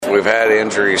we've had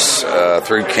injuries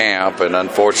through camp, and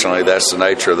unfortunately, that's the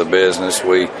nature of the business.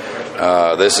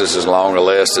 This is as long a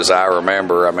list as I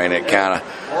remember. I mean, it kind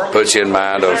of puts you in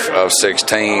mind of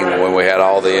 16 when we had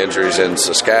all the injuries in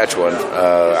Saskatchewan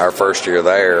our first year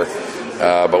there.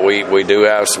 But we do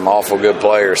have some awful good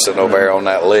players sitting over there on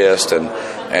that list,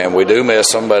 and we do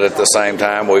miss them. But at the same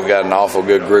time, we've got an awful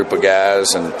good group of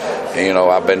guys. And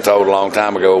I've been told a long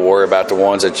time ago, worry about the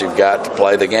ones that you've got to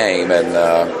play the game.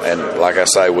 And like I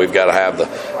say, we've got to have the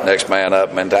next man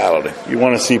up mentality. You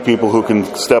want to see people who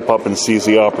can step up and seize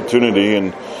the opportunity.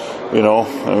 And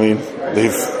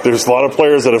there's a lot of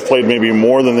players that have played maybe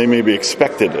more than they maybe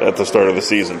expected at the start of the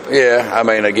season. Yeah, I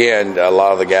mean, again, a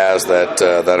lot of the guys that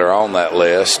are on that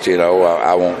list,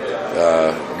 I won't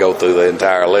go through the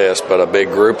entire list, but a big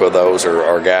group of those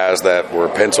are guys that were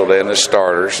penciled in as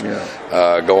starters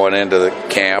going into the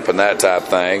camp and that type of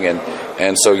thing.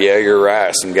 And so, yeah, you're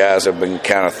right. Some guys have been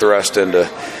kind of thrust into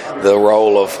the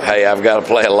role of, hey, I've got to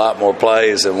play a lot more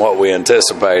plays than what we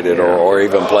anticipated, or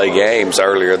even play games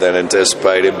earlier than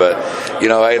anticipated. But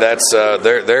hey, that's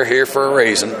they're here for a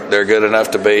reason. They're good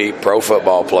enough to be pro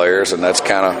football players, and that's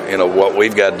kind of what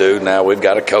we've got to do now. We've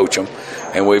got to coach them,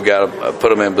 and we've got to put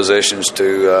them in positions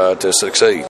to succeed.